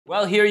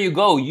Well, here you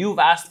go. You've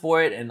asked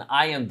for it and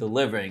I am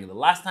delivering. The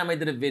last time I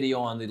did a video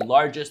on the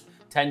largest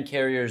 10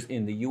 carriers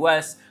in the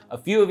US, a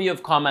few of you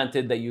have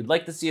commented that you'd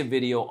like to see a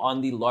video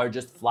on the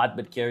largest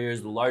flatbed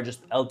carriers, the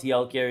largest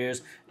LTL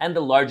carriers, and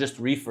the largest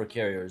reefer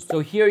carriers. So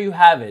here you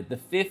have it, the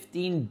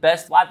 15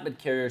 best flatbed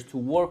carriers to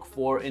work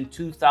for in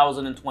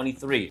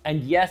 2023.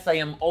 And yes, I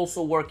am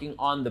also working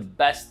on the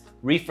best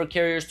reefer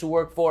carriers to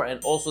work for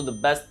and also the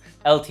best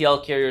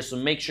LTL carriers, so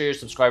make sure you're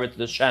subscribed to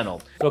this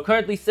channel. So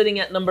currently sitting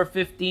at number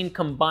 15,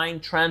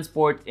 Combined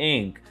Transport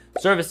Inc.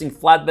 Servicing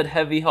flatbed,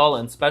 heavy haul,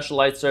 and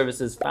specialized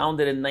services,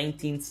 founded in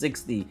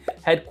 1960.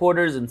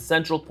 Headquarters in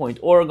Central Point,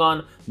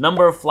 Oregon.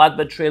 Number of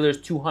flatbed trailers,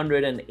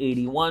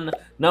 281.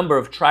 Number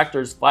of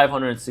tractors,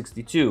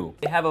 562.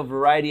 They have a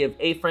variety of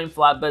A-frame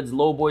flatbeds,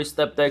 lowboy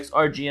step decks,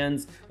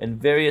 RGNs,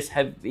 and various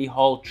heavy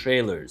haul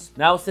trailers.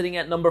 Now sitting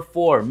at number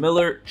 4,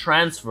 Miller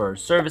Transfer.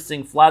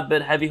 Servicing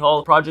flatbed, heavy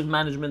haul, project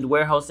management,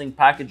 warehousing,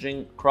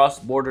 packaging,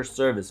 cross-border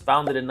service.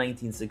 Founded in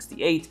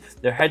 1968.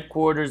 Their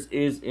headquarters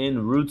is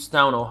in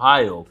Rootstown,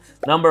 Ohio.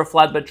 Number of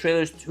flatbed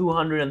trailers,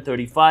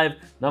 235.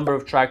 Number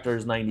of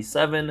tractors,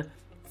 97.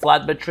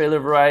 Flatbed trailer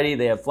variety,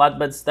 they have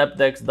flatbed step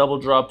decks, double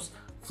drops,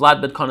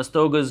 flatbed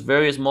Conestogas,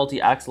 various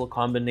multi-axle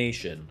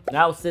combination.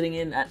 Now sitting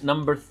in at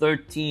number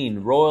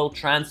 13, Roehl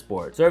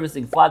Transport.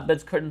 Servicing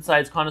flatbeds, curtain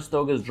sides,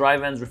 Conestogas, dry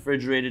vans,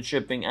 refrigerated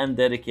shipping, and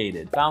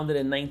dedicated. Founded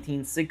in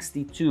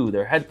 1962.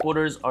 Their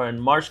headquarters are in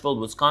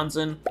Marshfield,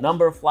 Wisconsin.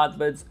 Number of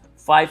flatbeds,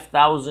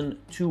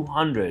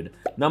 5,200.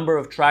 Number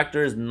of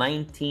tractors,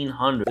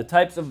 1,900. The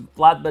types of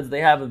flatbeds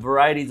they have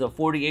varieties of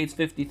 48s,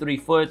 53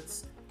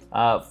 foots,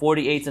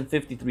 48s and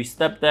 53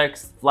 step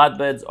decks,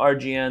 flatbeds,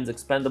 RGNs,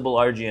 expendable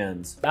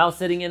RGNs. Now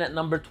sitting in at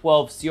number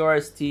 12,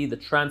 CRST, the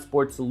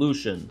Transport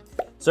Solution.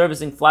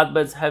 Servicing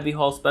flatbeds, heavy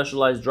haul,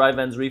 specialized dry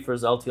vans,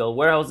 reefers, LTL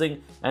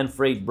warehousing, and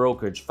freight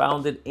brokerage.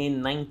 Founded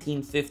in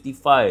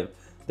 1955.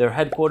 Their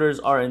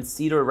headquarters are in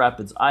Cedar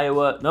Rapids,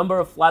 Iowa. Number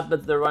of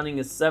flatbeds they're running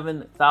is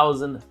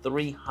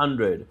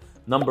 7,300.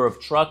 Number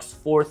of trucks,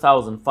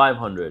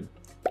 4,500.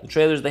 The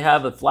trailers they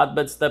have are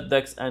flatbed, step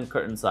decks, and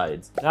curtain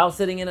sides. Now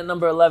sitting in at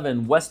number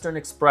 11, Western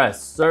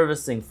Express.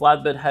 Servicing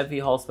flatbed, heavy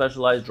haul,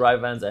 specialized dry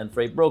vans, and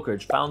freight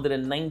brokerage. Founded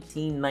in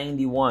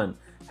 1991.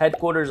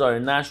 Headquarters are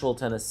in Nashville,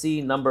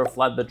 Tennessee. Number of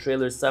flatbed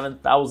trailers,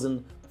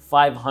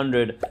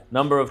 7,500.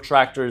 Number of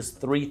tractors,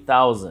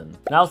 3,000.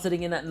 Now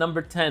sitting in at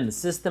number 10,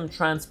 System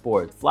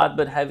Transport.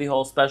 Flatbed, heavy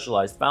haul,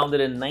 specialized.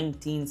 Founded in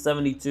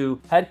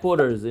 1972.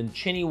 Headquarters in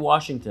Cheney,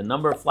 Washington.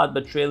 Number of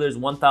flatbed trailers,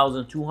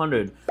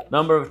 1,200.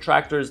 Number of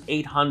tractors,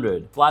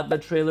 800.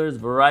 Flatbed trailers,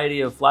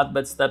 variety of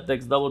flatbed step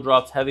decks, double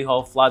drops, heavy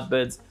haul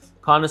flatbeds,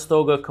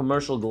 Conestoga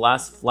commercial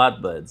glass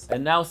flatbeds.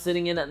 And now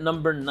sitting in at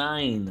number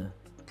 9,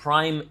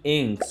 Prime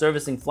Inc.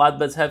 Servicing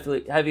flatbeds,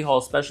 heavy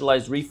haul,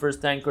 specialized reefers,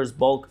 tankers,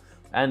 bulk,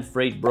 and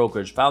freight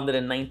brokerage. Founded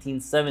in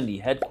 1970.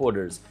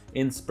 Headquarters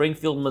in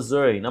Springfield,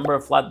 Missouri. Number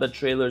of flatbed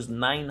trailers,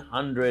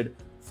 900.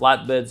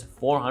 Flatbeds,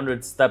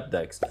 400 step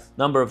decks.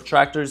 Number of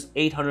tractors,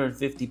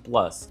 850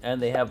 plus.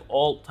 And they have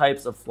all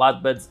types of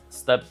flatbeds,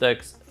 step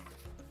decks,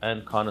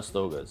 and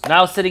Conestogas.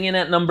 Now sitting in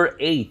at number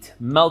 8,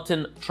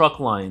 Melton Truck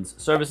Lines.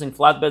 Servicing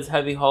flatbeds,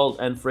 heavy haul,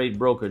 and freight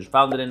brokerage.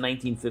 Founded in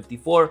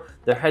 1954.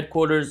 Their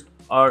headquarters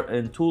are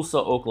in Tulsa,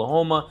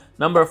 Oklahoma.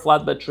 Number of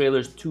flatbed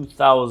trailers,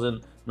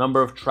 2,000.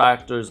 Number of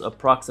tractors,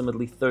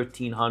 approximately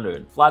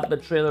 1,300.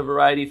 Flatbed trailer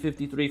variety,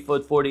 53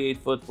 foot, 48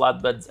 foot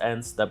flatbeds,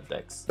 and step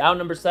decks. Now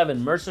number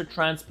 7, Mercer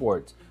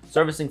Transport.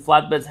 Servicing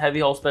flatbeds,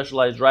 heavy haul,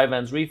 specialized dry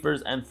vans,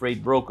 reefers, and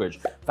freight brokerage.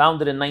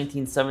 Founded in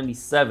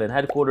 1977.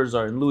 Headquarters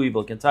are in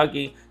Louisville,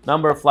 Kentucky.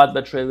 Number of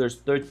flatbed trailers,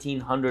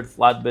 1,300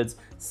 flatbeds,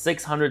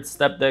 600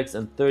 step decks,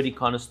 and 30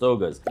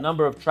 Conestogas.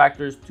 Number of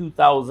tractors,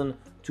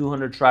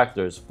 2,200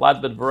 tractors.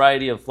 Flatbed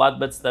variety of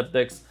flatbed step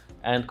decks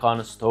and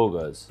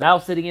Conestogas. Now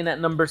sitting in at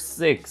number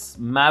 6,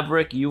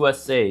 Maverick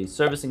USA.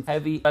 Servicing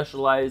heavy,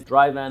 specialized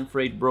dry van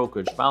freight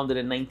brokerage. Founded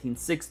in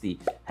 1960.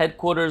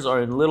 Headquarters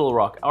are in Little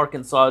Rock,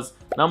 Arkansas.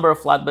 Number of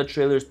flatbed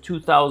trailers,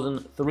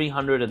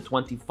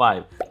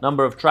 2,325.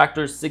 Number of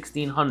tractors,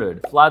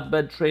 1,600.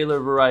 Flatbed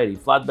trailer variety,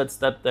 flatbed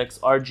step decks,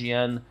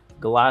 RGN,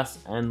 glass,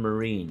 and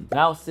marine.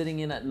 Now sitting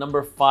in at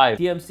number 5,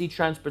 TMC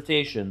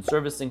Transportation.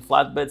 Servicing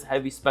flatbeds,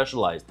 heavy,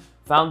 specialized.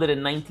 Founded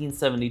in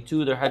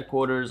 1972, their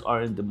headquarters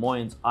are in Des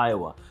Moines,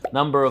 Iowa.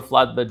 Number of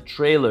flatbed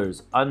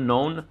trailers,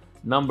 unknown.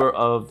 Number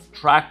of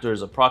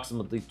tractors,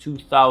 approximately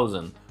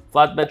 2,000.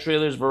 Flatbed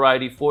trailers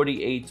variety,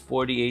 48,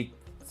 48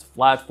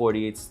 flat,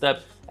 48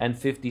 step, and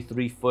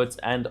 53 foots,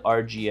 and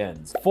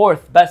RGNs.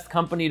 Fourth best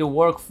company to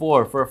work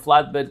for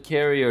flatbed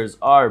carriers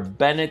are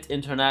Bennett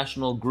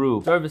International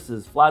Group.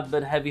 Services,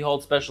 flatbed, heavy haul,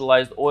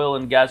 specialized oil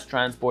and gas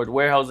transport,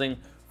 warehousing,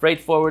 freight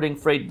forwarding,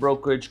 freight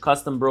brokerage,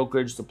 custom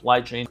brokerage,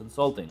 supply chain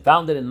consulting.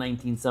 Founded in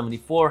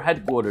 1974,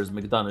 headquarters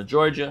McDonough,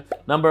 Georgia.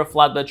 Number of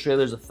flatbed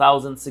trailers,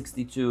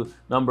 1,062.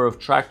 Number of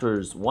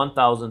tractors,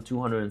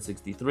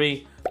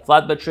 1,263.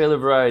 Flatbed trailer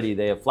variety,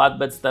 they have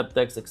flatbed step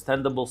decks,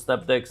 extendable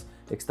step decks,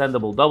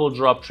 extendable double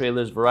drop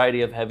trailers,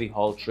 variety of heavy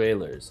haul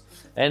trailers.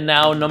 And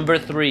now number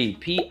 3,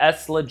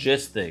 PS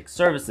Logistics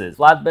Services,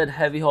 flatbed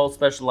heavy haul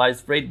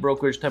specialized freight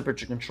brokerage,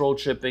 temperature controlled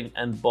shipping,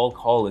 and bulk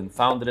hauling.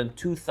 Founded in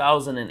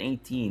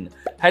 2018.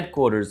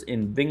 Headquarters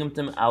in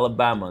Binghamton,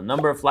 Alabama.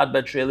 Number of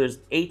flatbed trailers,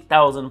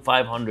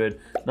 8,500.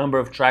 Number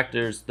of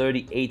tractors,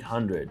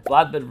 3,800.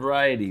 Flatbed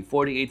variety,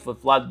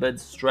 48-foot flatbed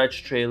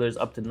stretch trailers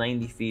up to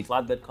 90 feet.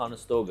 Flatbed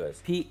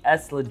Conestogas.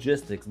 PS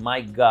Logistics,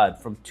 my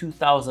God, from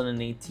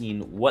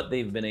 2018, what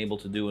they've been able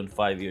to do in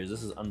 5 years.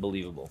 This is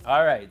unbelievable.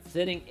 All right,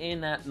 sitting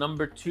in at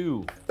number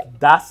 2,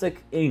 Daseke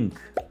Inc.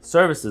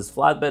 Services,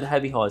 flatbed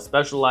heavy haul,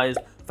 specialized,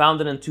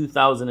 founded in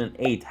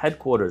 2008.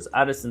 Headquarters,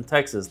 Addison,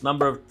 Texas.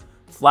 Number of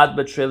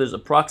flatbed trailers,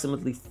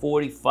 approximately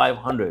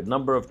 4,500.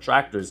 Number of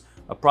tractors,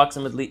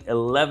 approximately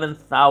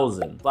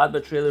 11,000.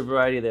 Flatbed trailer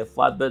variety, they have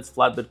flatbeds,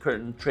 flatbed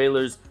curtain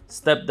trailers,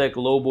 step deck,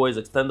 lowboys,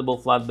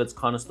 extendable flatbeds,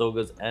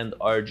 Conestogas, and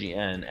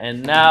RGN.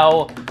 And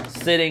now,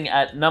 sitting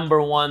at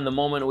number 1, the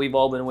moment we've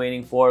all been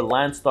waiting for,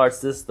 Landstar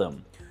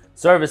System.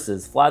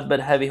 Services, flatbed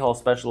heavy haul,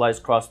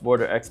 specialized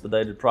cross-border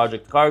expedited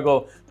project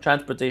cargo,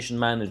 transportation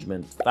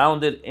management.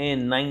 Founded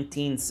in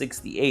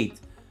 1968.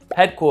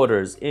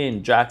 Headquarters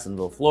in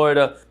Jacksonville,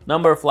 Florida.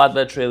 Number of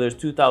flatbed trailers,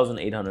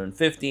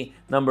 2,850.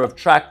 Number of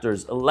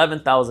tractors,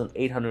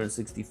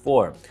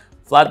 11,864.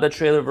 Flatbed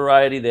trailer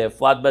variety, they have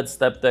flatbed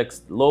step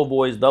decks,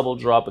 lowboys, double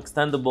drop,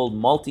 extendable,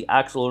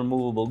 multi-axle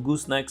removable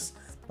goosenecks,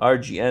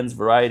 RGN's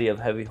variety of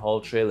heavy haul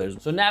trailers.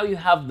 So now you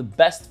have the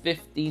best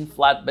 15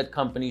 flatbed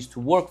companies to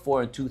work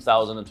for in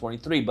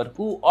 2023. But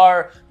who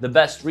are the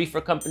best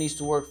reefer companies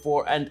to work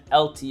for and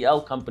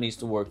LTL companies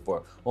to work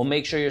for? Well,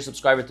 make sure you're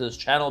subscribed to this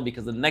channel,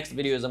 because the next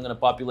videos I'm going to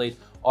populate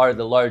are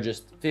the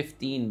largest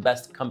 15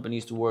 best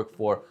companies to work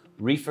for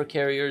reefer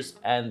carriers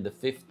and the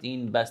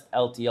 15 best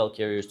LTL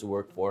carriers to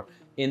work for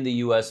in the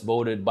US,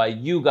 voted by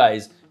you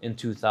guys in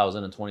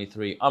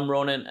 2023. I'm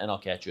Ronan, and I'll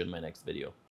catch you in my next video.